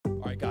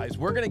guys,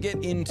 we're going to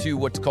get into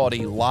what's called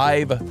a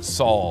live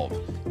solve.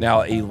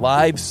 Now, a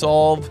live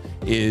solve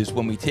is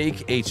when we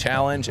take a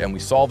challenge and we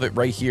solve it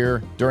right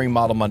here during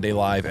Model Monday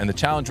Live. And the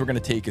challenge we're going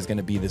to take is going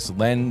to be this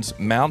lens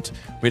mount.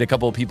 We had a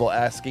couple of people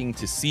asking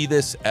to see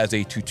this as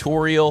a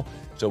tutorial.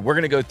 So we're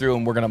going to go through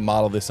and we're going to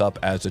model this up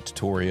as a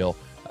tutorial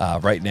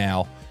right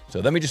now.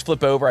 So let me just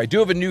flip over. I do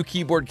have a new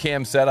keyboard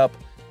cam setup.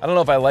 I don't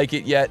know if I like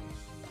it yet.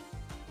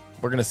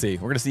 We're going to see.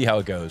 We're going to see how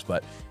it goes,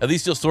 but at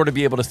least you'll sort of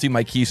be able to see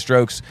my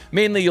keystrokes.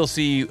 Mainly you'll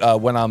see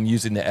when I'm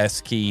using the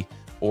S key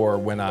or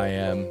when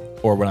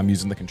I'm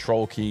using the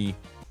control key.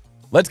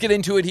 Let's get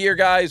into it here,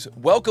 guys.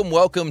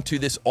 Welcome to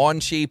this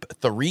Onshape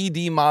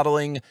 3D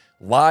modeling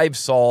live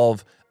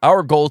solve.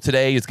 Our goal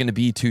today is going to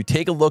be to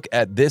take a look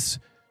at this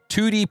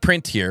 2D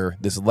print here,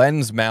 this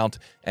lens mount,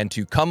 and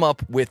to come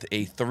up with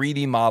a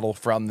 3D model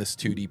from this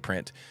 2D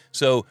print.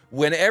 So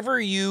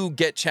whenever you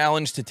get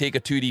challenged to take a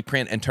 2D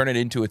print and turn it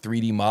into a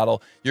 3D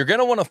model, you're going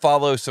to want to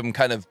follow some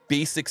kind of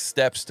basic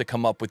steps to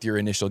come up with your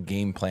initial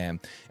game plan.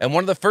 And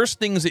one of the first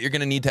things that you're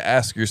going to need to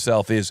ask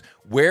yourself is,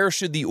 where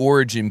should the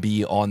origin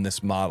be on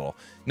this model?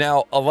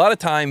 Now, a lot of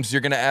times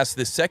you're going to ask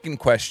this second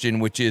question,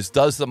 which is,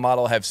 does the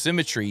model have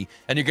symmetry?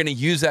 And you're going to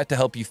use that to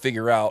help you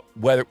figure out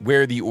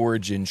where the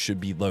origin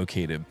should be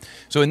located.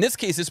 So in this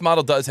case, this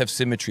model does have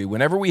symmetry.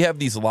 Whenever we have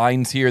these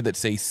lines here that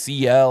say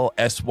CL,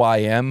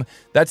 SYM,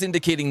 that's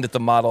indicating that the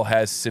model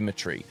has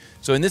symmetry.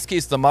 So in this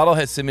case, the model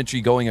has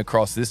symmetry going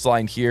across this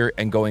line here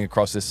and going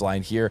across this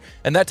line here.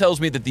 And that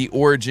tells me that the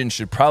origin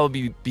should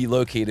probably be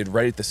located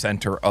right at the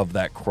center of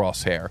that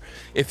crosshair.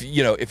 If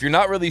you're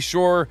not really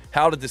sure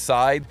how to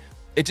decide,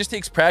 it just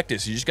takes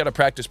practice. You just got to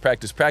practice.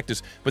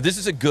 But this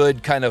is a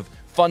good kind of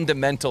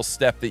fundamental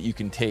step that you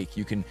can take.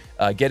 You can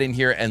get in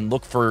here and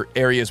look for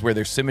areas where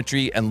there's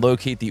symmetry and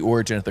locate the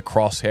origin at the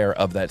crosshair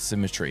of that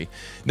symmetry.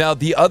 Now,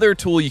 the other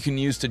tool you can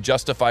use to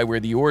justify where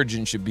the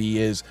origin should be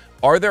is,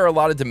 are there a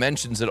lot of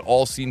dimensions that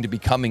all seem to be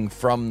coming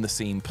from the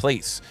same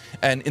place?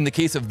 And in the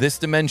case of this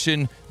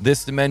dimension,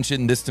 this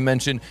dimension, this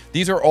dimension,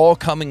 these are all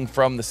coming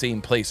from the same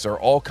place. They're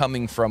all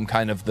coming from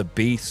kind of the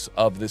base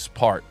of this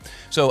part.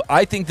 So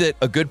I think that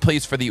a good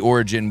place for the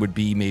origin would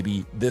be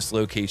maybe this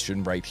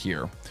location right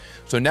here.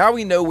 So now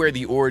we know where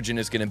the origin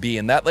is going to be,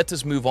 and that lets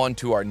us move on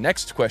to our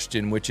next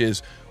question, which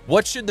is,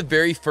 what should the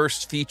very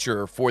first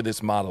feature for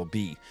this model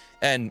be?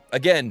 And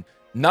again,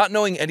 not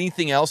knowing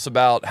anything else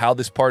about how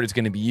this part is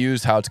going to be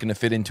used, how it's going to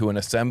fit into an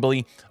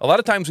assembly, a lot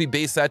of times we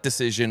base that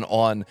decision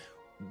on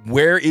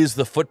where is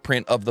the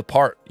footprint of the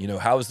part?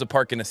 How is the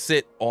part going to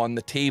sit on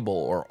the table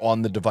or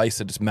on the device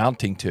that it's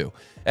mounting to?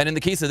 And in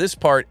the case of this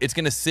part, it's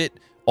going to sit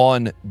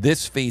on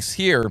this face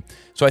here.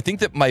 So I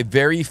think that my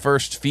very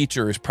first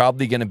feature is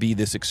probably going to be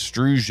this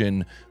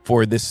extrusion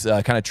for this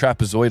kind of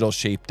trapezoidal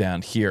shape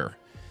down here.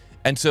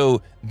 And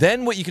so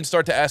then what you can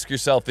start to ask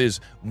yourself is,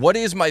 what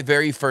is my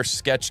very first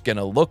sketch going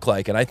to look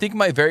like? And I think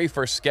my very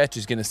first sketch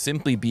is going to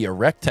simply be a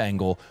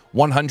rectangle,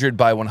 100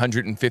 by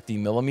 150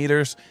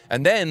 millimeters.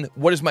 And then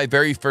what is my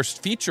very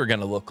first feature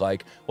going to look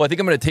like? Well, I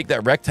think I'm going to take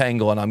that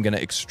rectangle and I'm going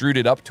to extrude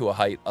it up to a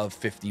height of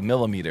 50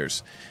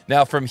 millimeters.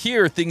 Now from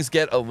here, things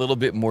get a little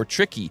bit more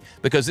tricky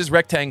because this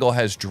rectangle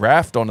has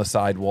draft on a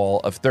side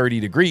wall of 30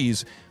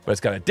 degrees, but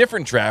it's got a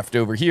different draft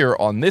over here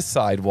on this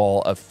side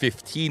wall of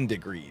 15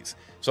 degrees.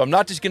 So I'm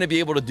not just going to be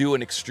able to do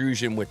an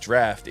extrusion with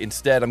draft.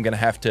 Instead, I'm going to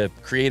have to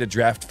create a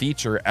draft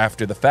feature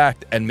after the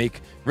fact and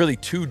make really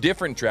two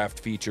different draft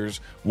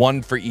features,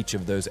 one for each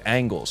of those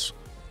angles.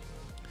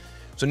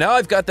 So now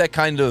I've got that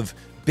kind of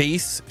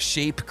base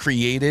shape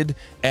created.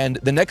 And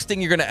the next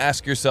thing you're going to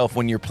ask yourself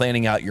when you're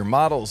planning out your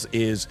models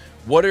is,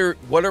 what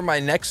are my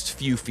next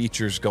few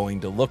features going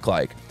to look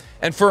like?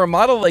 And for a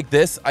model like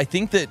this, I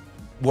think that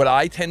what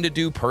I tend to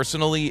do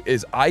personally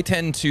is I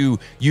tend to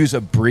use a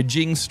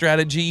bridging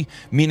strategy,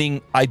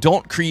 meaning I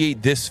don't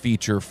create this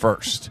feature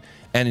first.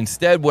 And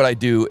instead what I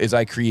do is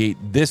I create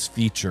this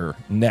feature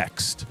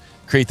next,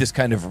 create this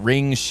kind of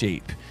ring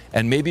shape.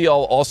 And maybe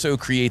I'll also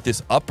create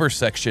this upper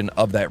section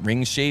of that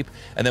ring shape.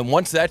 And then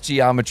once that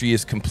geometry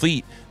is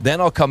complete, then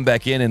I'll come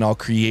back in and I'll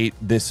create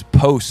this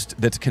post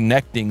that's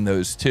connecting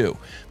those two.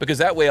 Because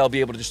that way I'll be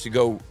able to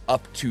go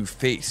up to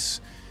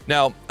face.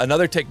 Now,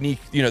 another technique,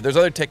 there's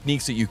other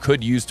techniques that you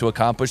could use to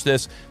accomplish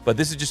this, but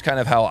this is just kind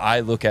of how I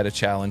look at a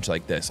challenge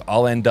like this.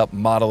 I'll end up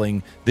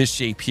modeling this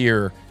shape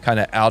here kind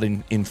of out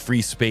in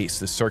free space,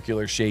 this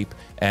circular shape,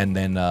 and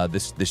then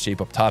this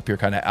shape up top here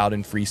kind of out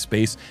in free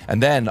space,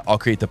 and then I'll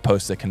create the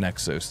post that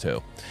connects those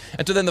two.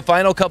 And so then the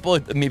final couple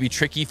of maybe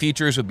tricky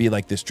features would be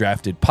like this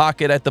drafted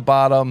pocket at the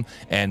bottom,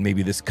 and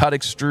maybe this cut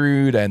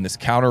extrude, and this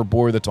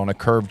counterbore that's on a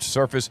curved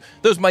surface.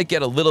 Those might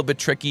get a little bit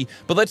tricky,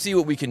 but let's see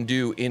what we can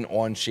do in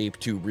Onshape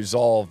to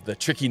resolve the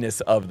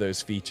trickiness of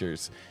those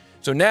features.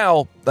 So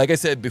now, like I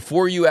said,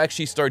 before you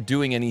actually start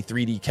doing any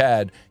 3D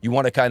CAD, you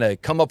want to kind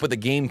of come up with a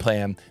game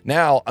plan.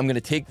 Now, I'm going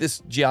to take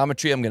this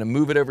geometry, I'm going to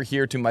move it over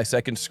here to my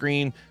second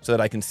screen so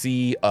that I can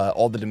see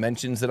all the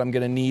dimensions that I'm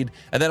going to need.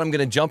 And then I'm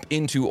going to jump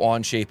into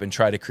Onshape and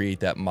try to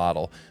create that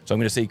model. So I'm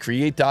going to say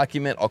create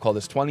document. I'll call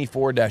this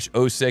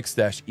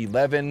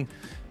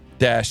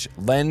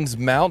 24-06-11-lens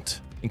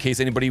mount. in case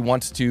anybody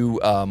wants to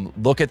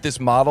look at this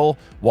model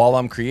while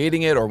I'm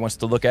creating it or wants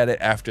to look at it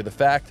after the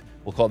fact.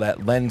 We'll call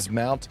that lens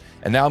mount.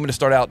 And now I'm going to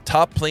start out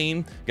top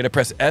plane. I'm going to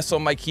press S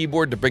on my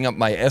keyboard to bring up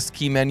my S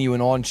key menu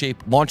in Onshape.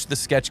 Launch the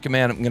sketch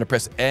command. I'm going to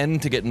press N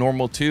to get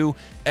normal 2.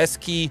 S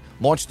key,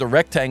 launch the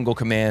rectangle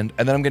command.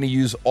 And then I'm going to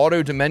use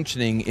auto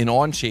dimensioning in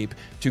Onshape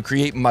to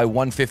create my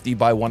 150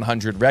 by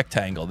 100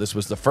 rectangle. This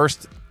was the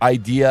first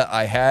idea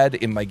I had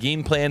in my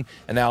game plan,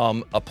 and now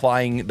I'm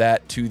applying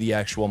that to the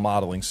actual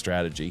modeling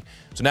strategy.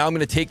 So now I'm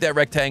going to take that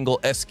rectangle,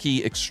 S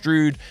key,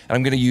 extrude, and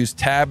I'm going to use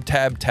tab,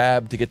 tab,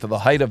 tab to get to the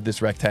height of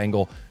this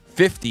rectangle,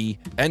 50,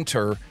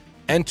 enter,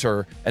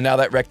 enter, and now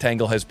that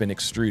rectangle has been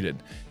extruded.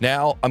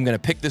 Now I'm going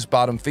to pick this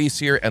bottom face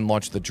here and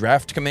launch the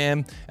draft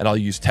command, and I'll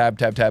use tab,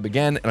 tab, tab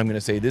again, and I'm going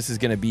to say this is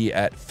going to be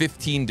at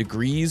 15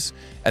 degrees,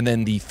 and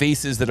then the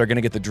faces that are going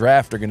to get the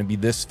draft are going to be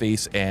this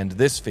face and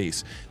this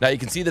face. Now you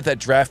can see that that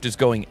draft is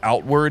going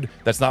outward.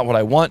 That's not what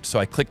I want, so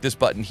I click this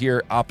button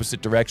here,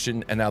 opposite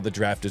direction, and now the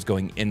draft is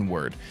going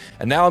inward.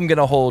 And now I'm going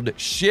to hold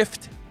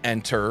Shift,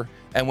 Enter,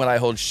 and when I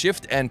hold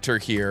Shift Enter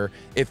here,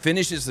 it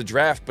finishes the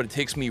draft, but it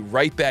takes me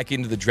right back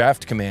into the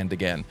draft command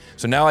again.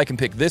 So now I can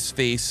pick this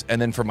face, and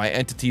then for my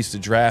entities to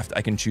draft,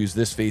 I can choose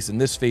this face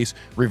and this face,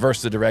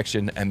 reverse the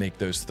direction, and make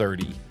those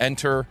 30.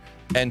 Enter,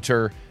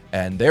 enter,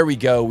 and there we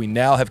go. We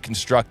now have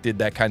constructed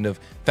that kind of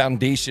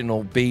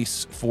foundational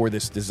base for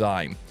this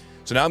design.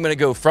 So now I'm going to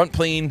go front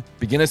plane,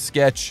 begin a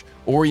sketch,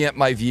 orient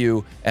my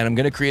view, and I'm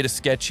going to create a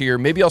sketch here.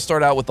 Maybe I'll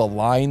start out with a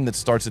line that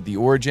starts at the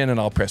origin, and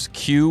I'll press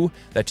Q.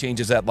 That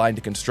changes that line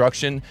to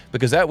construction,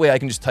 because that way I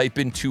can just type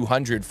in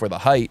 200 for the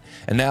height.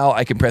 And now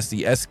I can press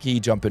the S key,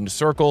 jump into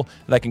circle,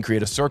 and I can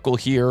create a circle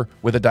here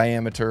with a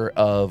diameter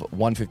of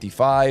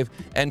 155,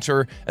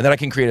 enter, and then I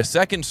can create a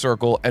second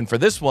circle. And for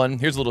this one,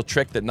 here's a little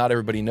trick that not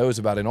everybody knows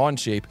about in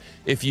Onshape.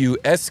 If you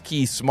S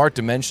key smart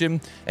dimension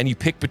and you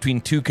pick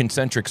between 2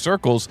 concentric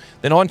circles,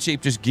 then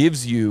Onshape just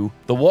gives you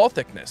the wall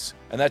thickness.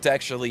 And that's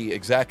actually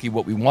exactly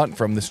what we want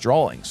from this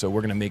drawing. So we're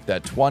going to make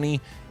that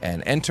 20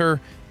 and enter.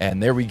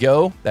 And there we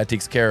go. That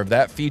takes care of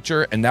that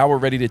feature. And now we're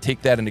ready to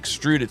take that and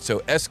extrude it.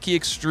 So S key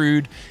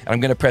extrude, and I'm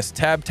going to press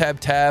tab,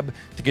 tab, tab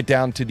to get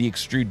down to the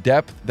extrude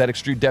depth. That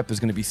extrude depth is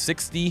going to be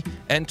 60,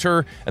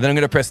 enter. And then I'm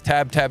going to press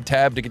tab, tab,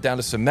 tab to get down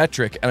to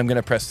symmetric. And I'm going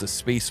to press the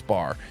space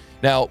bar.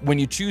 Now, when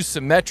you choose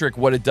symmetric,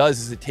 what it does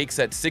is it takes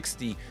that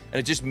 60 and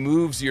it just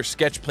moves your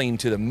sketch plane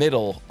to the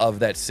middle of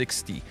that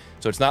 60.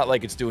 So it's not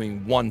like it's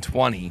doing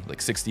 120, like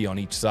 60 on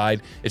each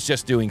side. It's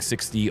just doing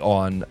 60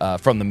 on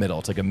from the middle.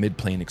 It's like a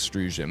mid-plane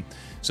extrusion.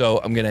 So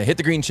I'm going to hit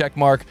the green check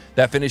mark.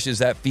 That finishes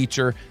that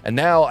feature. And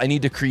now I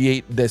need to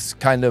create this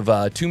kind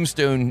of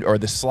tombstone or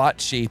the slot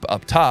shape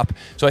up top.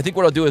 So I think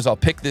what I'll do is I'll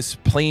pick this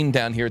plane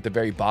down here at the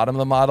very bottom of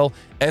the model,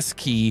 S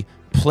key,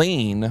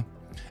 plane,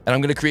 and I'm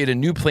going to create a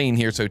new plane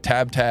here. So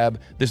tab, tab.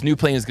 This new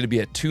plane is going to be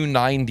at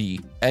 290,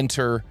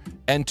 enter,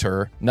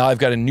 enter. Now I've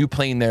got a new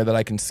plane there that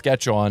I can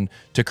sketch on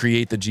to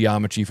create the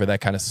geometry for that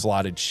kind of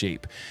slotted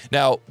shape.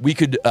 Now we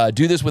could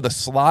do this with a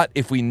slot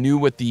if we knew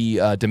what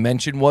the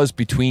dimension was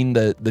between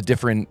the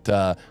different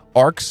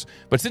arcs,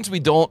 but since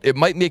we don't, it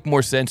might make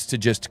more sense to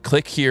just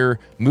click here,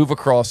 move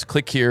across,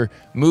 click here,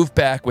 move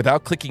back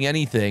without clicking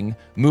anything,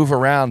 move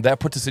around. That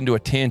puts us into a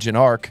tangent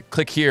arc.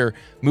 Click here,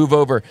 move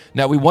over.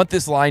 Now we want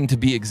this line to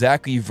be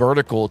exactly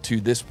vertical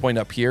to this point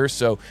up here.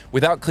 So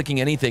without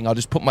clicking anything, I'll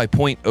just put my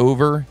point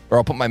over, or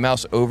I'll put my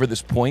mouse over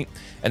this point.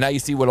 And now you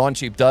see what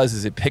Onshape does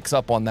is it picks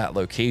up on that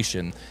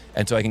location.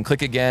 And so I can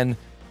click again,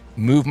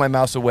 move my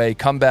mouse away,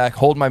 come back,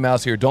 hold my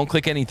mouse here, don't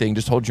click anything,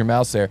 just hold your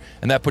mouse there,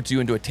 and that puts you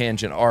into a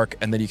tangent arc,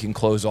 and then you can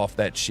close off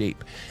that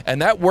shape.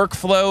 And that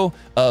workflow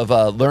of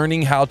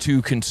learning how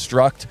to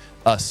construct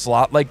a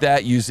slot like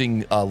that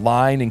using a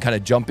line and kind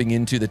of jumping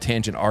into the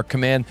tangent arc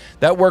command,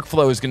 that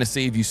workflow is going to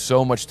save you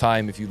so much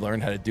time if you learn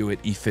how to do it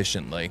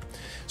efficiently.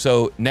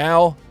 So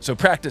now,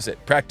 practice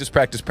it, practice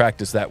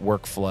that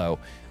workflow.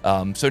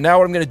 So now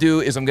what I'm going to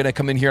do is I'm going to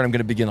come in here and I'm going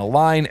to begin a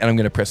line, and I'm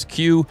going to press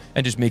Q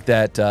and just make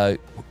that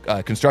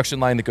construction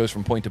line that goes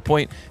from point to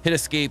point. Hit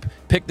escape,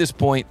 pick this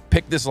point,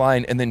 pick this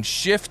line, and then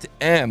Shift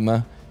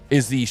M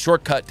is the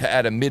shortcut to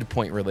add a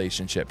midpoint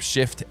relationship.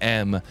 Shift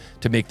M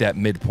to make that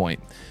midpoint.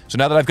 So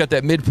now that I've got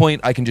that midpoint,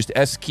 I can just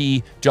S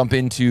key, jump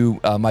into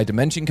my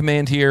dimension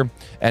command here.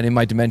 And in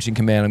my dimension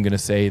command, I'm going to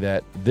say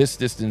that this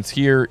distance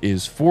here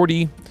is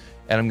 40.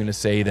 And I'm going to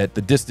say that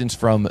the distance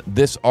from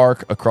this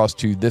arc across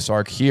to this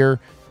arc here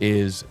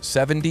is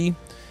 70.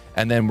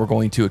 And then we're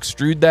going to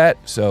extrude that.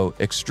 So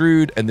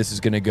extrude, and this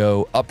is going to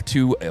go up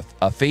to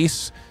a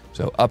face.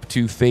 So up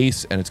to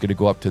face, and it's going to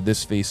go up to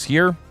this face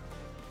here.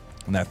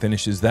 And that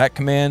finishes that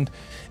command.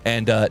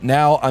 And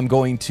now I'm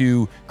going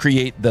to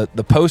create the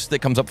post that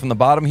comes up from the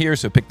bottom here.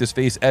 So pick this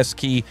face, S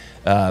key,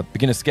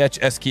 begin a sketch,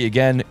 S key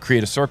again,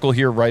 create a circle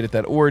here right at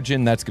that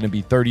origin. That's going to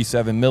be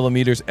 37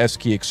 millimeters, S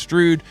key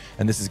extrude,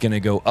 and this is going to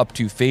go up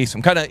to face.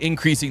 I'm kind of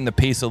increasing the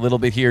pace a little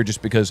bit here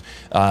just because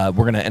we're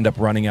going to end up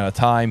running out of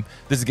time.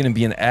 This is going to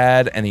be an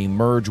add and a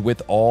merge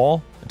with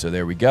all. And so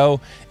there we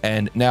go.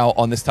 And now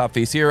on this top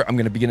face here, I'm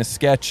going to begin a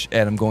sketch,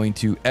 and I'm going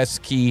to S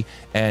key.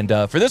 And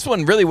for this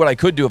one, really what I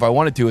could do if I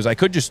wanted to is I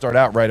could just start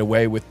out right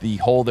away with the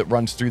hole that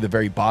runs through the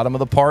very bottom of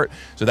the part.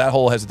 So that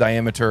hole has a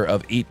diameter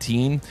of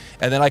 18.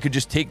 And then I could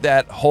just take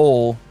that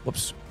hole,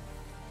 whoops.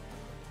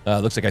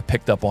 Looks like I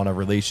picked up on a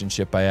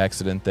relationship by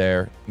accident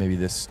there. Maybe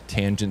this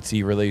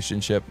tangency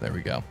relationship. There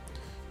we go.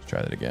 Let's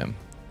try that again.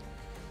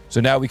 So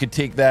now we could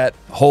take that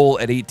hole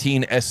at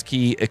 18, S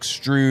key,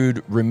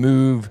 extrude,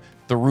 remove,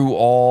 through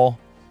all,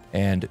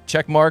 and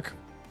check mark.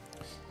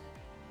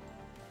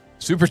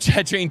 Super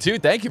chat train 2.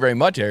 Thank you very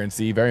much, Aaron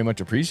C. Very much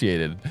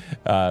appreciated.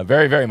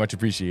 Very, very much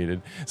appreciated.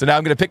 So now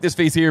I'm going to pick this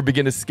face here,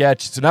 begin to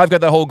sketch. So now I've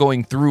got that hole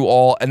going through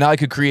all, and now I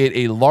could create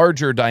a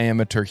larger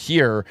diameter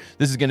here.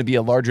 This is going to be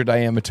a larger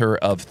diameter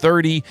of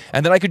 30.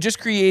 And then I could just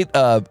create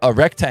a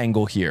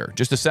rectangle here,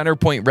 just a center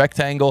point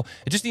rectangle.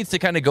 It just needs to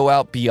kind of go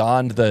out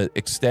beyond the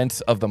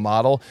extent of the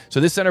model.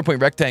 So this center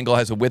point rectangle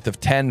has a width of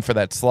 10 for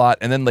that slot,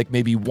 and then like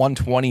maybe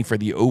 120 for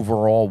the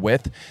overall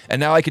width. And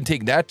now I can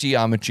take that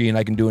geometry and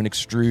I can do an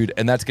extrude,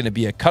 and that's going to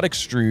be a cut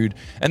extrude,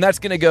 and that's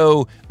going to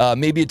go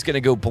maybe it's going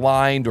to go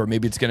blind, or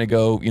maybe it's going to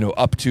go, you know,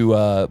 up to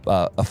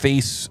a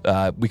face.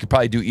 We could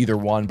probably do either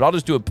one, but I'll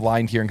just do it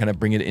blind here and kind of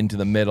bring it into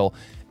the middle.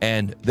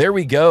 And there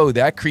we go.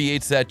 That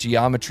creates that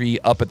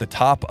geometry up at the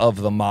top of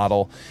the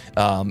model,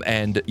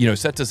 and, you know,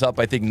 sets us up,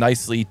 I think,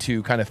 nicely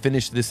to kind of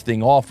finish this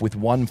thing off with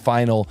one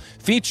final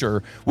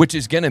feature, which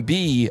is going to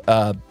be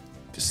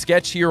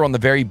sketch here on the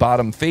very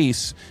bottom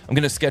face. I'm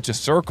going to sketch a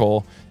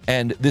circle,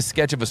 and this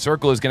sketch of a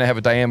circle is going to have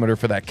a diameter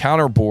for that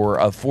counterbore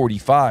of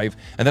 45.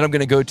 And then I'm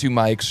going to go to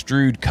my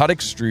extrude, cut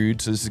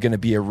extrude. So this is going to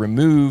be a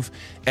remove,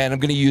 and I'm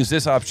going to use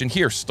this option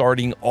here,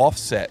 starting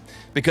offset,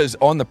 because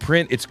on the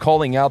print, it's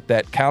calling out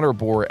that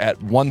counterbore at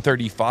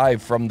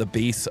 135 from the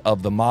base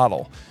of the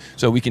model.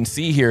 So we can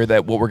see here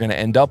that what we're going to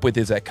end up with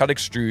is that cut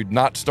extrude,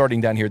 not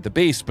starting down here at the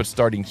base, but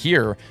starting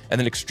here and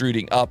then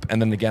extruding up.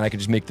 And then again, I could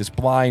just make this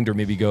blind, or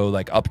maybe go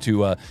like up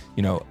to,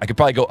 you know, I could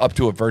probably go up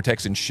to a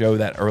vertex and show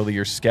that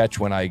earlier sketch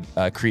when I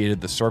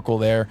created the circle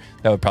there.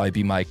 That would probably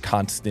be my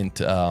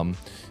constant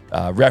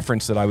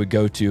reference that I would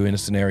go to in a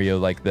scenario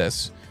like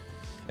this.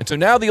 And so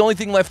now the only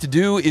thing left to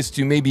do is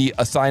to maybe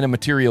assign a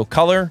material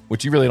color,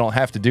 which you really don't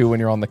have to do when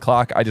you're on the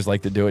clock. I just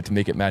like to do it to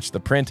make it match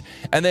the print.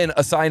 And then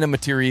assign a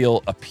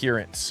material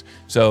appearance.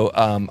 So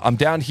I'm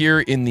down here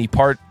in the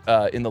part,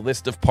 in the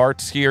list of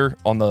parts here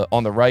on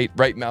the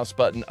right mouse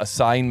button,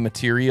 assign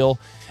material.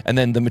 And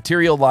then the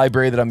material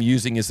library that I'm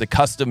using is the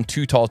custom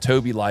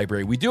tootalltoby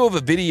library. We do have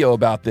a video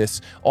about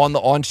this on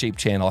the Onshape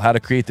channel, how to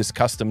create this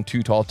custom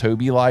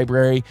tootalltoby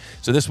library.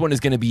 So this one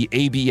is going to be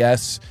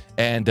ABS,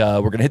 and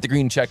we're going to hit the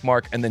green check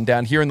mark. And then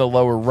down here in the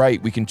lower right,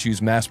 we can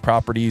choose mass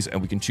properties,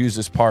 and we can choose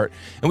this part.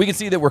 And we can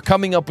see that we're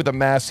coming up with a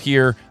mass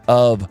here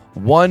of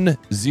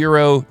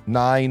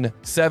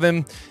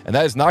 1097. And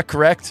that is not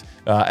correct.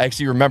 I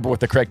actually remember what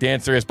the correct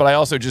answer is, but I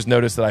also just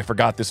noticed that I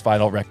forgot this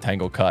final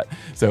rectangle cut.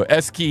 So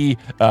S key,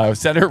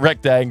 center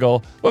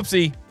rectangle,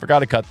 whoopsie,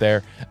 forgot a cut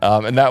there.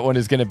 And that one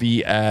is going to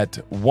be at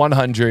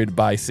 100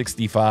 by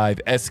 65,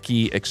 S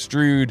key,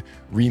 extrude,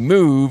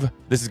 remove.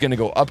 This is going to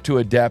go up to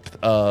a depth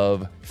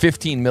of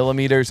 15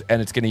 millimeters,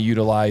 and it's going to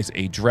utilize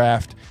a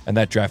draft, and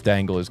that draft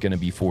angle is going to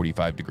be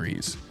 45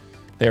 degrees.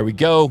 There we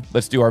go.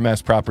 Let's do our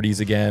mass properties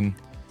again.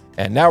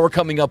 And now we're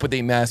coming up with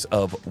a mass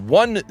of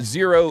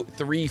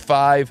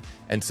 1035.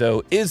 And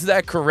so is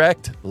that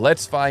correct?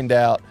 Let's find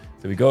out.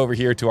 So we go over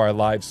here to our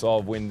live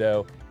solve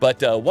window.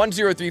 But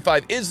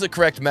 1035 is the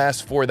correct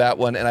mass for that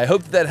one. And I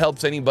hope that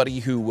helps anybody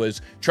who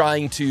was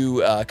trying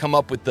to come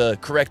up with the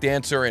correct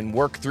answer and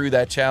work through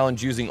that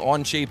challenge using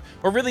Onshape,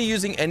 or really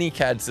using any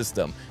CAD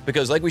system.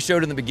 Because like we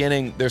showed in the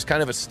beginning, there's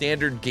kind of a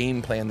standard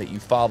game plan that you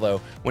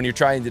follow when you're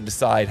trying to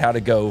decide how to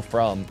go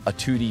from a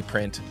 2D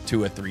print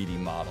to a 3D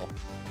model.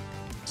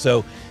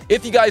 So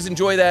if you guys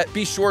enjoy that,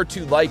 be sure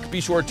to like,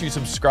 be sure to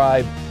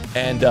subscribe,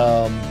 and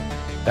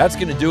that's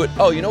going to do it.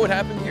 Oh, you know what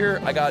happened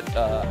here? I got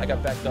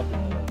backed up.